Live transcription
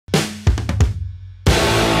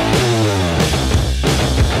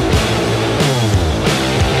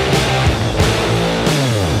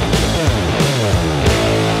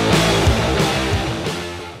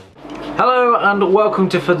and welcome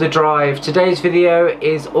to For The Drive. Today's video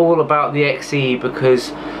is all about the XE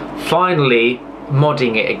because finally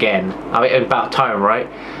modding it again. I mean, about time, right?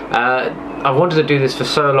 I wanted to do this for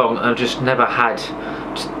so long and I've just never had,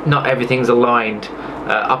 not everything's aligned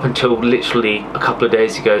up until literally a couple of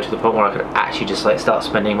days ago, to the point where I could actually just like start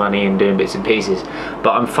spending money and doing bits and pieces.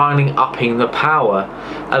 But I'm finally upping the power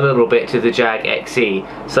a little bit to the Jag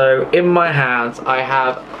XE. So in my hands I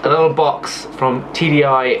have a little box from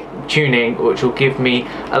TDI Tuning, which will give me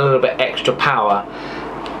a little bit extra power.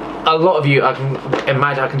 A lot of you, I can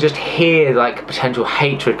imagine, I can just hear like potential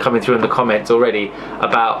hatred coming through in the comments already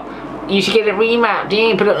about, you should get it remapped,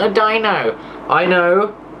 you put it on a dyno. I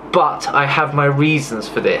know, but I have my reasons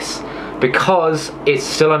for this. Because it's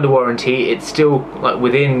still under warranty, it's still like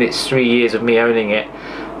within its 3 years of me owning it,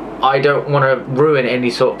 I don't want to ruin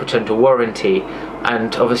any sort of potential warranty.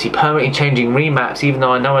 And obviously permanently changing remaps, even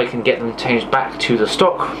though I know I can get them changed back to the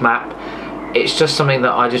stock map, it's just something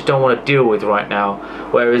that I just don't want to deal with right now.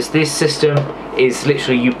 Whereas this system is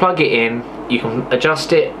literally, you plug it in, you can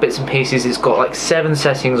adjust it bits and pieces. It's got like 7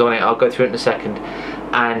 settings on it, I'll go through it in a second,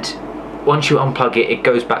 and once you unplug it, it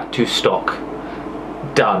goes back to stock.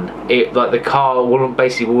 Done. It, like, the car won't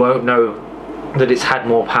know that it's had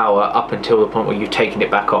more power up until the point where you've taken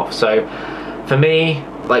it back off. So for me,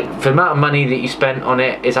 like, for the amount of money that you spent on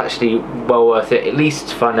it, it's actually well worth it, at least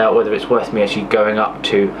to find out whether it's worth me actually going up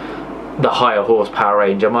to the higher horsepower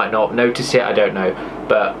range. I might not notice it, I don't know,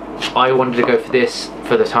 but I wanted to go for this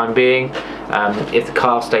for the time being. If the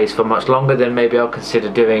car stays for much longer, then maybe I'll consider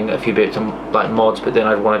doing a few bits of like mods, but then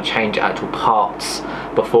I'd want to change actual parts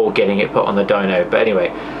before getting it put on the dyno. But anyway,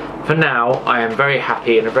 for now I am very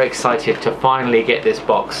happy and very excited to finally get this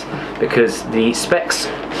box, because the specs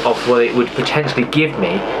of what it would potentially give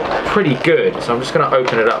me are pretty good. So I'm just going to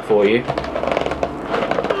open it up for you. If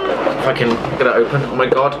I can get it open. Oh my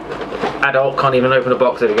god, adult can't even open a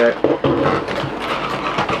box. There we go.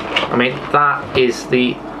 I mean, that is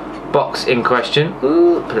the box in question.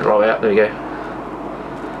 Ooh, put it right way up, there we go.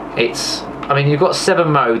 It's, I mean, you've got 7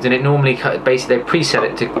 modes, and it normally, basically they preset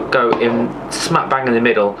it to go in smack bang in the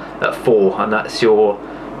middle at 4, and that's your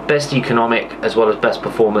best economic as well as best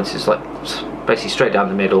performance. It's like basically straight down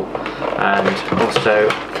the middle. And also,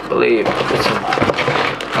 I believe there's some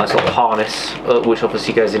nice little harness, which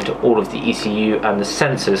obviously goes into all of the ECU and the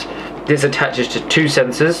sensors. This attaches to 2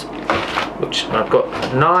 sensors, which I've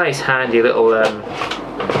got nice handy little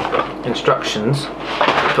instructions,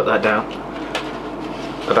 put that down,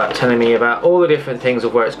 about telling me about all the different things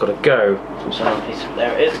of where it's got to go. So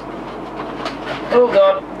there it is. Oh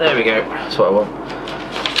god, there we go, that's what I want.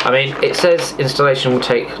 I mean, it says installation will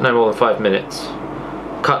take no more than 5 minutes,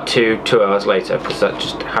 cut to 2 hours later, because that's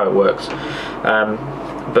just how it works.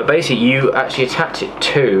 But basically you actually attach it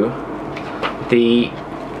to the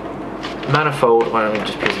manifold. Well,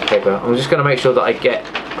 just a piece of paper. I'm just going to make sure that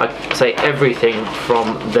I say everything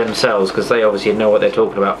from themselves, because they obviously know what they're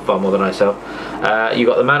talking about far more than I sell. You've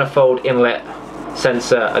got the manifold inlet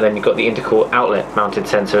sensor, and then you've got the intercool outlet mounted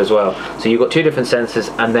sensor as well. So you've got 2 different sensors,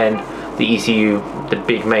 and then the ECU, the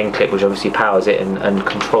big main clip, which obviously powers it and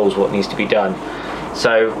controls what needs to be done.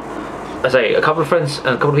 So I say, a couple of friends and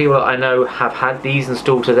a couple of people that I know have had these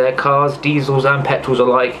installed to their cars, diesels and petrols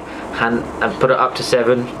alike, and put it up to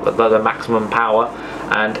 7, the maximum power,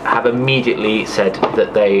 and have immediately said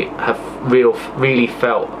that they have really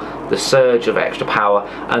felt the surge of extra power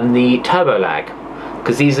and the turbo lag,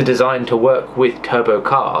 because these are designed to work with turbo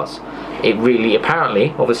cars. It really,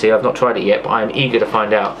 apparently, obviously I've not tried it yet, but I'm eager to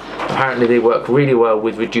find out. Apparently they work really well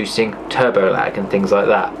with reducing turbo lag and things like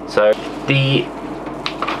that. So the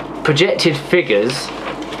projected figures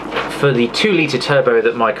for the 2-litre turbo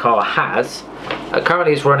that my car has,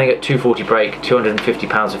 currently it's running at 240 brake, 250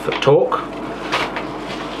 pounds-of-foot torque.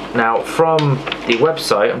 Now from the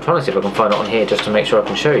website, I'm trying to see if I can find it on here just to make sure I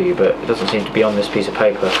can show you, but it doesn't seem to be on this piece of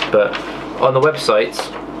paper. But on the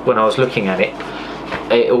websites, when I was looking at it,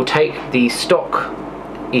 it will take the stock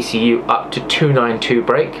ECU up to 292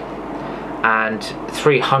 brake and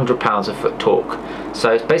 300 pounds-of-foot torque.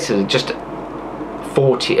 So it's basically just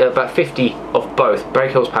about 50 of both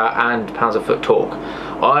brake horsepower and pounds-of-foot torque.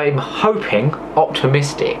 I'm hoping,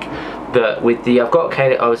 optimistic, that with the, I've got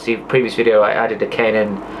K&N, obviously previous video I added a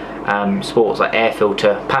K&N Sports like air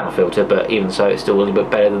filter, panel filter, but even so it's still a little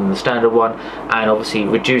bit better than the standard one, and obviously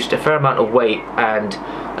reduced a fair amount of weight and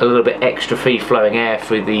a little bit extra free flowing air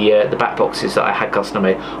through the back boxes that I had custom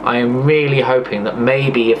made. I am really hoping that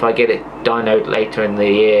maybe if I get it dynoed later in the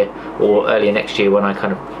year or earlier next year, when I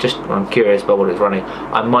kind of I'm curious about what it's running,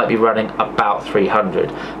 I might be running about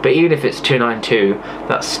 300. But even if it's 292,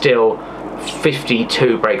 that's still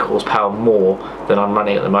 52 brake horsepower more than I'm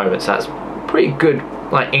running at the moment, so that's pretty good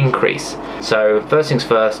like increase. So first things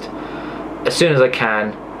first, as soon as I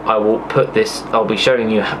can, I will put this, I'll be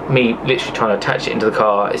showing you me literally trying to attach it into the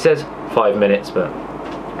car. It says 5 minutes, but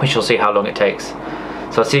we shall see how long it takes.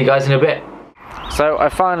 So I'll see you guys in a bit. So I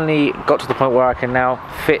finally got to the point where I can now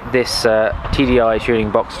fit this TDI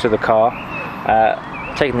tuning box to the car.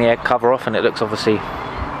 Taking the air cover off, and it looks obviously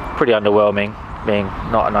pretty underwhelming, being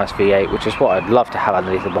not a nice V8, which is what I'd love to have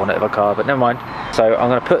underneath the bonnet of a car, but never mind. So I'm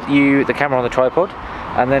going to put the camera on the tripod,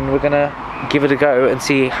 and then we're going to give it a go and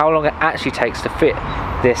see how long it actually takes to fit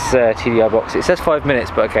this TDI box. It says 5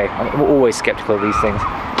 minutes, but okay, I'm always skeptical of these things.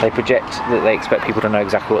 They project that they expect people to know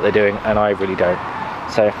exactly what they're doing, and I really don't.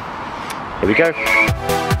 So here we go.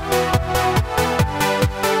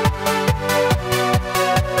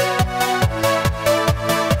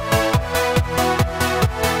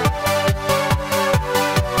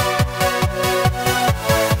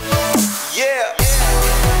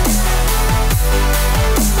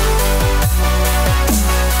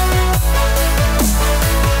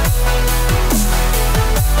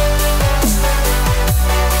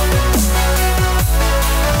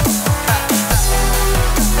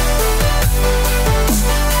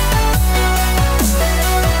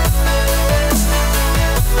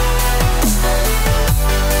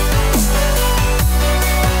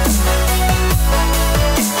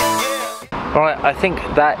 Right, I think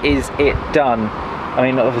that is it done. I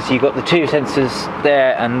mean, obviously you've got the two sensors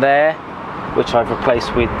there and there, which I've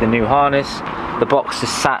replaced with the new harness. The box is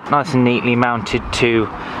sat nice and neatly mounted to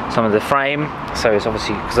some of the frame, so it's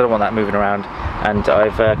obviously, because I don't want that moving around, and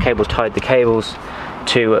I've cable tied the cables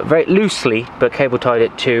to, very loosely, but cable tied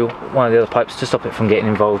it to one of the other pipes to stop it from getting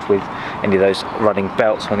involved with any of those running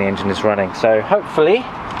belts when the engine is running. So hopefully,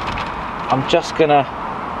 I'm just gonna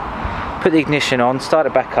put the ignition on, start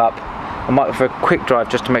it back up. I might go for a quick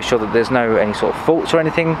drive just to make sure that there's no any sort of faults or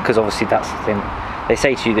anything, because obviously that's the thing. They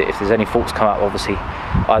say to you that if there's any faults come up, obviously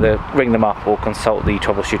either ring them up or consult the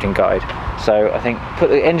troubleshooting guide. So I think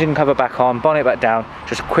put the engine cover back on, bonnet back down,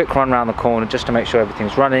 just a quick run around the corner just to make sure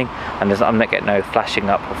everything's running and I'm not getting no flashing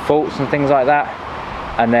up of faults and things like that.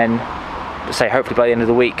 And then say hopefully by the end of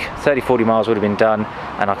the week 30-40 miles would have been done,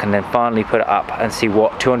 and I can then finally put it up and see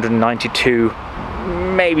what 292,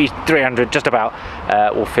 maybe 300 just about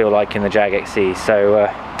will feel like in the Jag XE. So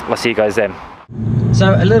I'll see you guys then.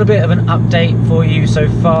 So a little bit of an update for you so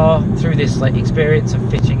far through this experience of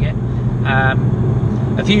fitting it.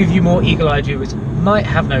 A few of you more eagle-eyed viewers might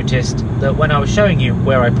have noticed that when I was showing you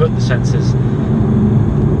where I put the sensors,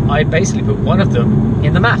 I basically put one of them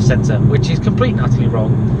in the MAF sensor, which is completely and utterly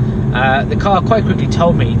wrong. The car quite quickly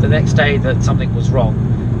told me the next day that something was wrong.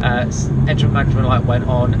 Engine management light went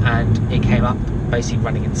on and it came up basically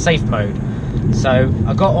running in safe mode. So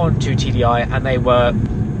I got on to TDI and they were,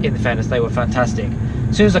 in fairness, they were fantastic.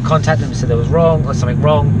 As soon as I contacted them and said there was something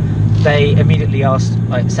wrong, they immediately asked,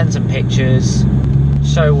 send some pictures,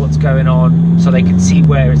 show what's going on so they could see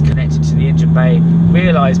where it's connected to the engine bay,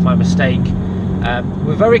 realise my mistake.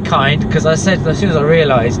 We're very kind, because I said, as soon as I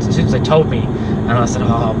realised, as soon as they told me, and I said,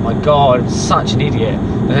 oh my god, I'm such an idiot.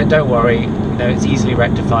 And then, don't worry, it's easily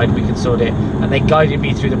rectified, we can sort it. And they guided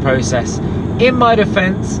me through the process. In my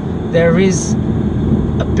defence, there is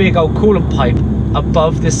a big old coolant pipe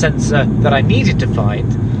above the sensor that I needed to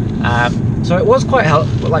find. So it was quite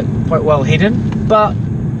well hidden, but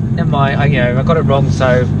never mind. I got it wrong, so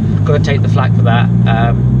I've got to take the flak for that.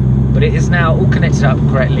 But it is now all connected up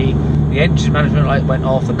correctly. The engine management light went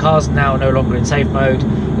off. The car's now no longer in safe mode.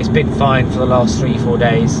 It's been fine for the last 3-4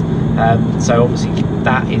 days. So obviously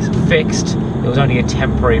that is fixed. It was only a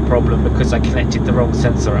temporary problem because I connected the wrong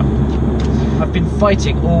sensor up. I've been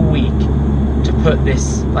fighting all week to put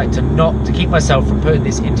this, to keep myself from putting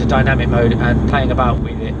this into dynamic mode and playing about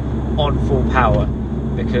with it on full power,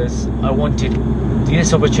 because I wanted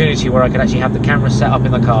this opportunity where I could actually have the camera set up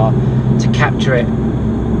in the car to capture it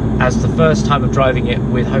as the first time of driving it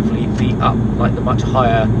with hopefully the much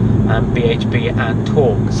higher BHP and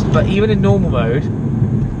torques. But even in normal mode,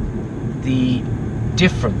 the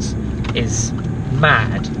difference is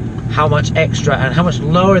mad. How much extra and how much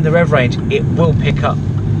lower in the rev range it will pick up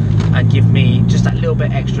and give me just that little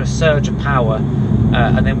bit extra surge of power.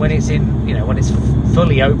 And then when it's in, when it's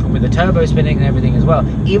fully open with the turbo spinning and everything as well,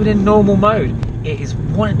 even in normal mode, it is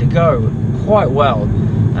wanting to go quite well.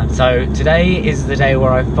 So today is the day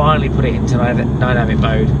where I finally put it into dynamic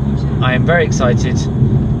mode. I am very excited.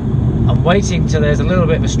 I'm waiting till there's a little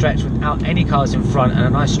bit of a stretch without any cars in front and a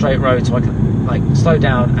nice straight road, so I can slow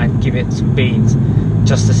down and give it some beans,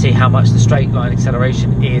 just to see how much the straight line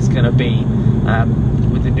acceleration is going to be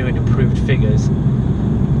with the new and improved figures.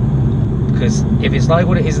 Because if it's like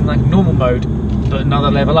what it is in normal mode, but another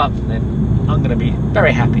level up, then I'm going to be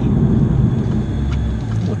very happy.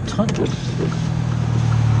 What time?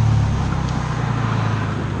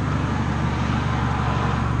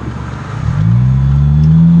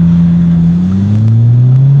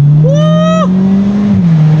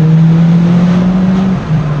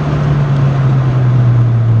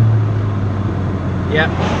 Yep,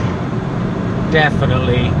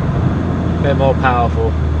 definitely a bit more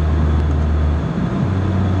powerful.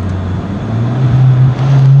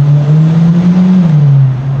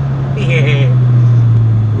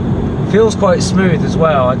 Feels quite smooth as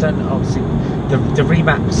well. I don't obviously the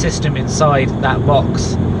remap system inside that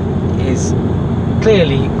box is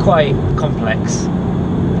clearly quite complex,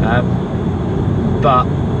 but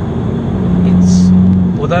it's,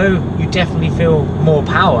 although you definitely feel more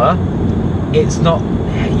power, it's not,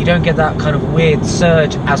 you don't get that kind of weird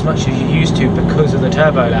surge as much as you used to because of the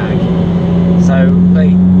turbo lag. So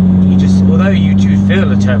like, you just, although you do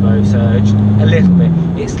feel a turbo surge a little bit,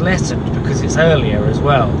 it's lessened because it's earlier as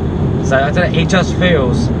well. So I don't know, it just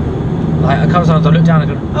feels like a couple of times I look down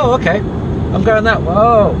and go, oh okay, I'm going that way,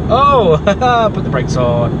 oh, put the brakes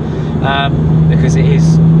on, because it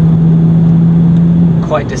is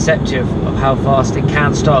quite deceptive of how fast it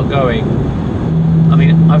can start going. I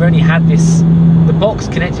mean, I've only had the box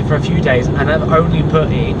connected for a few days, and I've only put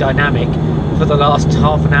it in dynamic for the last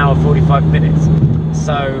half an hour, 45 minutes.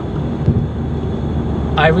 So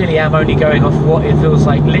I really am only going off what it feels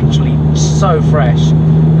like, literally so fresh.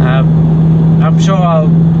 I'm sure I'll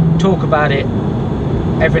talk about it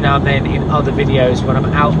every now and then in other videos when I'm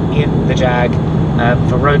out in the Jag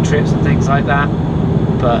for road trips and things like that.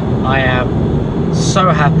 But I am so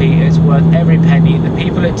happy, it's worth every penny. The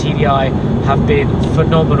people at TDI have been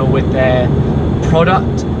phenomenal with their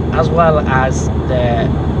product as well as their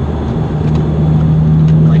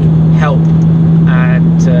like help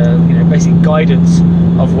and you know, basic guidance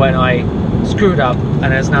of when I screwed up,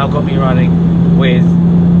 and has now got me running with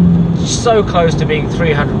so close to being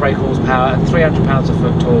 300 brake horsepower and 300 pounds of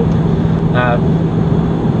foot torque,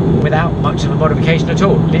 without much of a modification at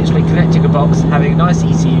all. Literally connecting a box, having a nice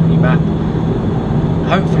ECU map.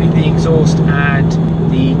 Hopefully the exhaust and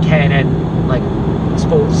the K&N like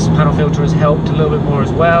sports panel filter has helped a little bit more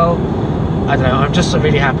as well. I don't know, I'm just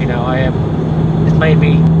really happy now. It's made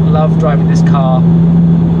me love driving this car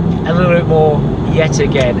a little bit more yet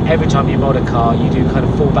again. Every time you mod a car, you do kind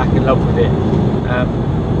of fall back in love with it,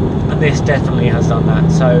 and this definitely has done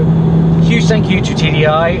that. So huge thank you to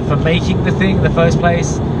TDI for making the thing in the first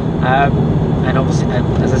place, and obviously,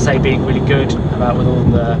 as I say, being really good about with all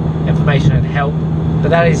the information and help. But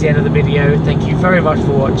that is the end of the video. Thank you very much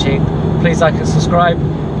for watching. Please like and subscribe,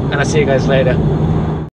 and I'll see you guys later.